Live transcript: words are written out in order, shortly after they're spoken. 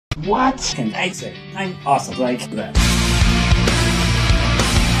What can I say? I'm awesome like that.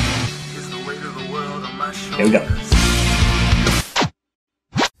 Here we go.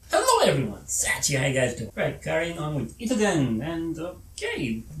 Hello everyone, Sachi, how you guys doing? Right, carrying on with Idaten, and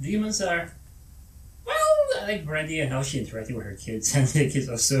okay, demons are, well, I like Brandy and how she interacted with her kids, and the kids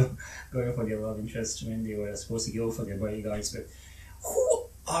also going for their love interest when they were supposed to go for their bodyguards, but who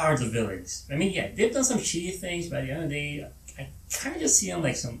are the villains? I mean, yeah, they've done some shitty things, but at the end of the day, I kind of just see them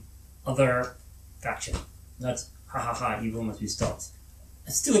like some other faction. Not, ha ha ha, evil must be stopped.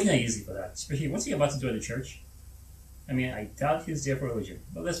 I'm still looking at easy for that, especially what's he about to do at the church? I mean, I doubt he's there for religion,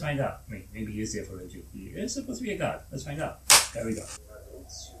 but let's find out. Wait, maybe he's there for religion. He is supposed to be a god. Let's find out. There we go.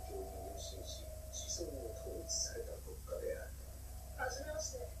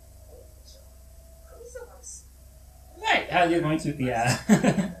 Right, how are you going to? Yeah.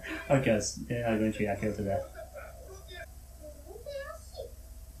 Okay, they're not going to react to that.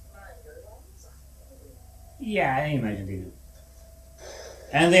 Yeah, I imagine they do.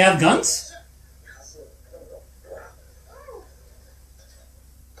 And they have guns?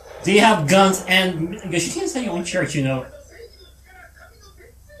 They have guns and... Because you can't say your own church, you know.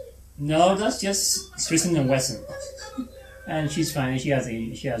 No, that's just Smith and Wesson. And she's fine, she has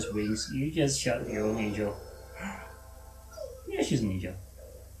wings. You just shot your own angel. Yeah, she's an angel.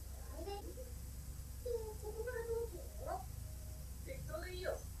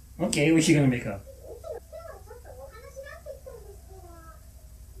 Okay, what's she gonna make up?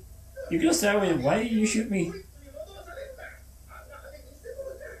 You could start with, why did you shoot me?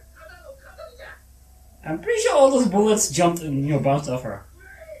 I'm pretty sure all those bullets jumped and, you know, bounced off her.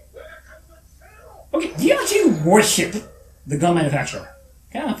 Okay, do you actually worship the gun manufacturer?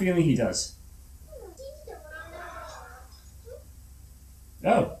 Kind of feeling he does.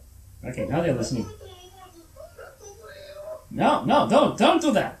 Oh, okay, now they're listening. No, don't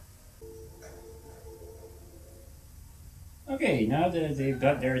do that. Okay, now that they've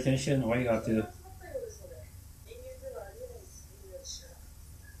got their attention, what do you got to do?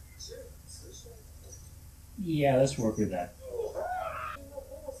 Yeah, let's work with that.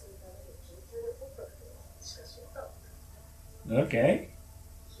 Okay,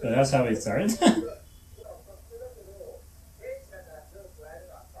 so that's how it started.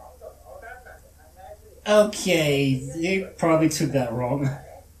 Okay, they probably took that wrong.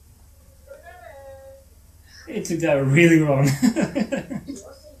 They took that really wrong.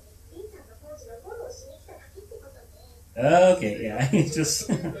 Okay, yeah, it's just...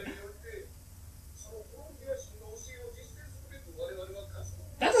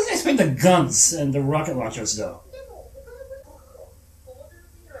 That doesn't explain the guns and the rocket launchers, though.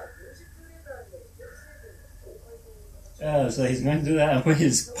 Oh, so he's going to do that and put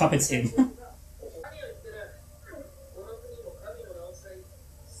his puppets in.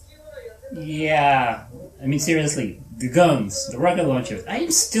 Yeah, I mean seriously, the guns, the rocket launchers, I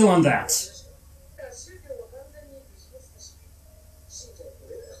am still on that.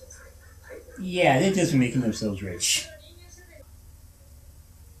 Yeah, they're just making themselves rich.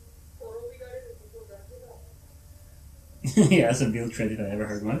 Yeah, that's a build trend if I ever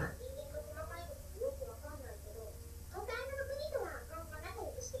heard one.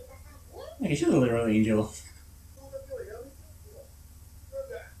 Okay, she's a literal angel.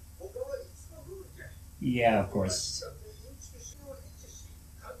 Yeah, of course.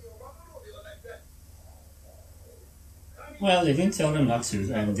 Well, they didn't tell them not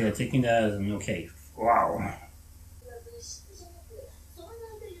to, and they're taking that as an okay. Wow.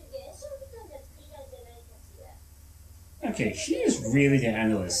 Okay, she is really the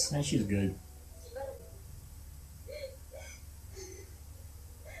analyst, and she's good.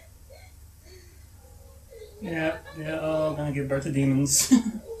 Yeah, they're all gonna give birth to demons.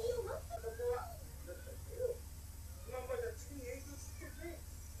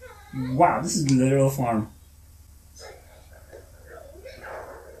 Wow, this is a literal farm.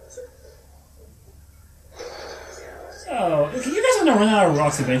 So, okay, you guys are gonna run out of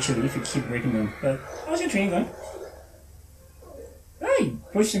rocks eventually if you keep breaking them, but how's your train going? Hey,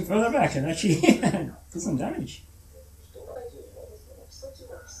 push him further back and actually do some damage.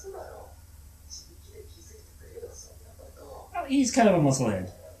 Oh, he's kind of a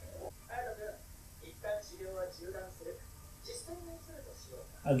musclehead.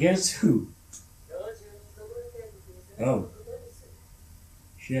 Against who? Oh.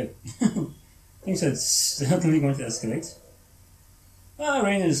 Shit. Things are certainly going to escalate.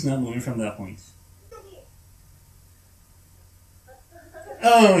 Rain is not moving from that point.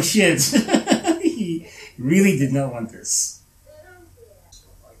 Oh shit! He really did not want this.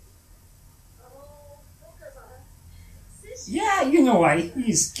 Yeah, you know why.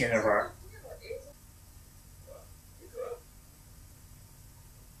 He's scared of her.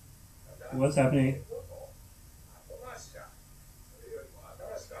 What's happening?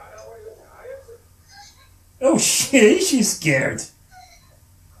 Oh shit, she's scared.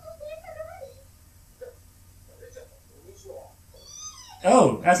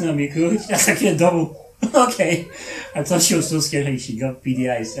 Oh, that's not Miku. That's actually a double. Okay. I thought she was so scared that she got beady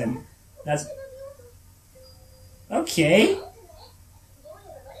eyes, and that's. Okay.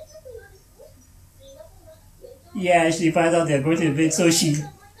 Yeah, she finds out they're going to the bed, so she.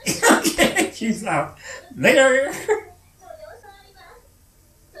 Okay, she's out. Later!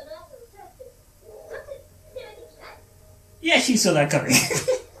 Yeah, she saw that coming.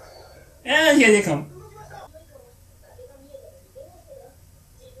 And here they come.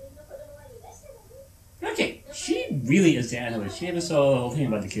 Okay, she really is the analyst. She even saw the whole thing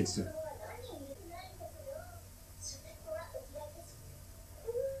about the kids too.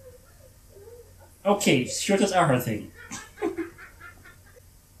 Okay, shortcuts are her thing.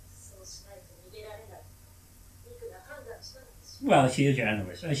 Well, she is your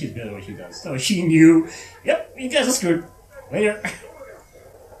analyst, and she's good at what she does. So she knew, yep, you guys are screwed. Later.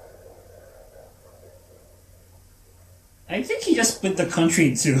 I think he just split the country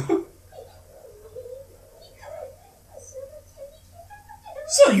in two.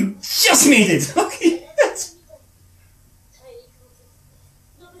 So you just made it! Okay.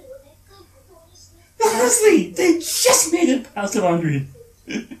 Honestly, they just made it past the boundary.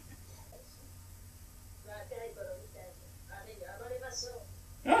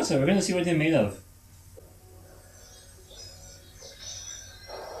 Oh, so we're gonna see what they're made of.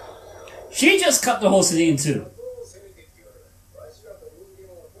 She just cut the whole city in two.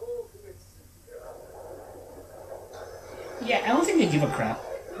 Yeah, I don't think they give a crap.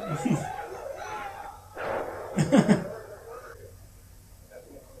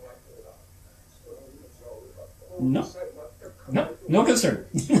 No. No, no concern.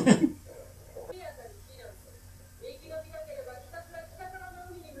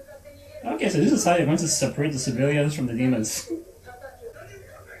 Okay, so this is how you're going to separate the civilians from the demons.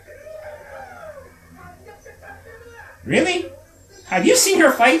 Really? Have you seen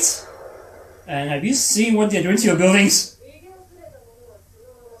her fights? And have you seen what they're doing to your buildings?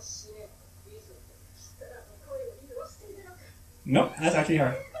 Nope, that's actually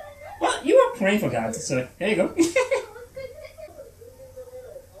her. Well, you were praying for God, so there you go.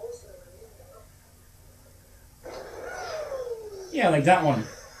 Yeah, like that one.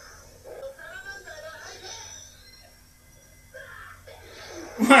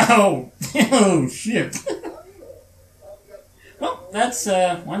 Wow! Oh, shit. Well, that's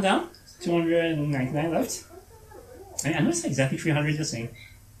one down. 299 left. I know it's exactly 300, just saying.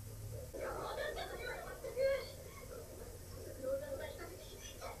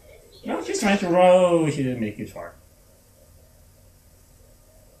 No, she's trying to row. She didn't make it far.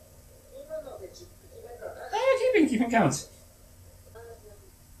 Oh, keeping count.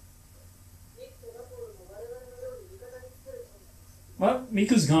 Well,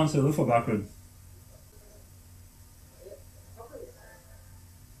 Miku's gone, so look for Bakun.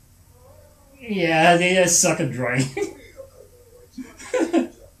 Yeah, they just suck at drawing.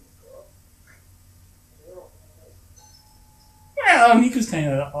 Well, Miku's kind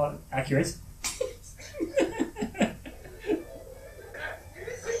of accurate.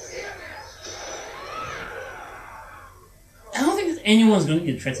 I don't think anyone's going to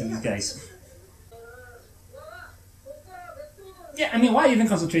get threatened these guys. Yeah, I mean, why even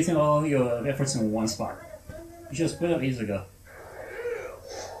concentrating all your efforts in one spot? You should have split up ages ago.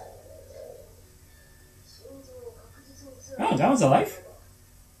 Oh, that one's alive?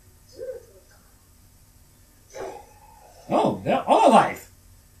 Oh, they're all alive!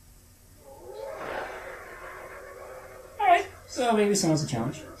 Alright, so maybe someone's a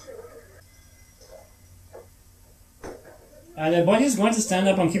challenge. Are the bodies going to stand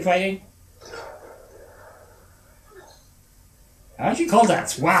up and keep fighting? How'd you call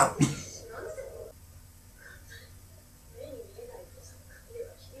that? Wow!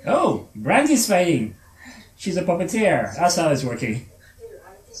 Oh, Brandy's fighting! She's a puppeteer. That's how it's working.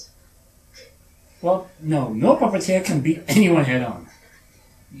 Well, no puppeteer can beat anyone head on.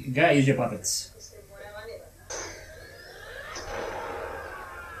 You gotta use your puppets.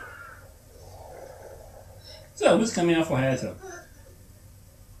 So, who's coming out for Hayato?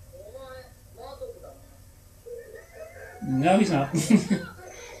 No, he's not.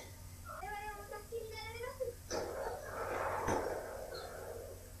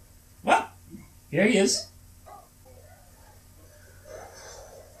 Well, here he is.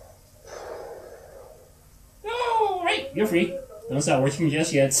 Feel free. Don't start working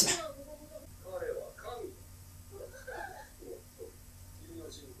just yet.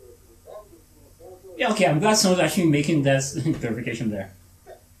 Yeah, okay, I'm glad someone's actually making that clarification there.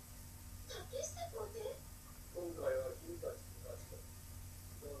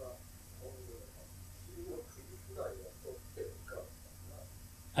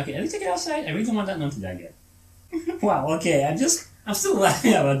 Okay, let me take it outside. I really don't want that nun to die yet. Wow, okay, I'm still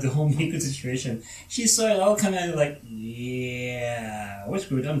laughing about the whole Miko situation. She saw it all come out like, yeah, we're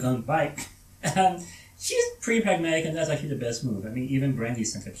screwed, I'm gone, bye. She's pretty pragmatic, and that's actually the best move. I mean, even Brandy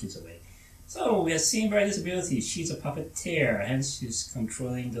sent her kids away. So, we have seen Brandy's ability. She's a puppeteer, hence she's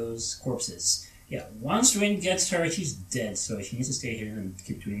controlling those corpses. Yeah, once Rin gets her, she's dead, so she needs to stay here and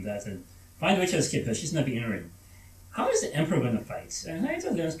keep doing that and find a way to escape, because she's not being Rin. How is the Emperor going to fight? And I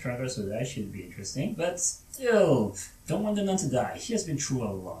don't know stronger, so that should be interesting. But still, don't want the nun to die. She has been through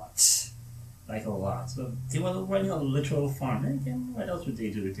a lot. Like a lot. So they were running a literal farm. And again, what else would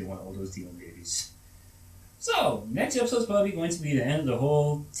they do if they want all those demon babies? So, next episode is probably going to be the end of the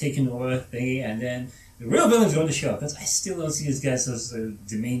whole taking over thing, and then the real villains going to show up. Because I still don't see these guys as the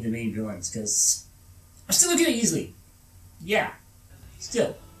main villains. Because I'm still looking at easily. Yeah.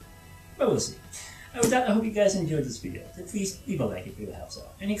 Still. But we'll see. And with that, I hope you guys enjoyed this video. Please leave a like if it helps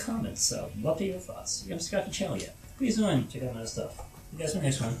out. Any comments? Love to hear your thoughts. If you haven't subscribed to the channel yet, please do and check out my other stuff. See you guys in the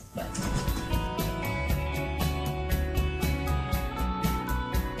next one. Bye.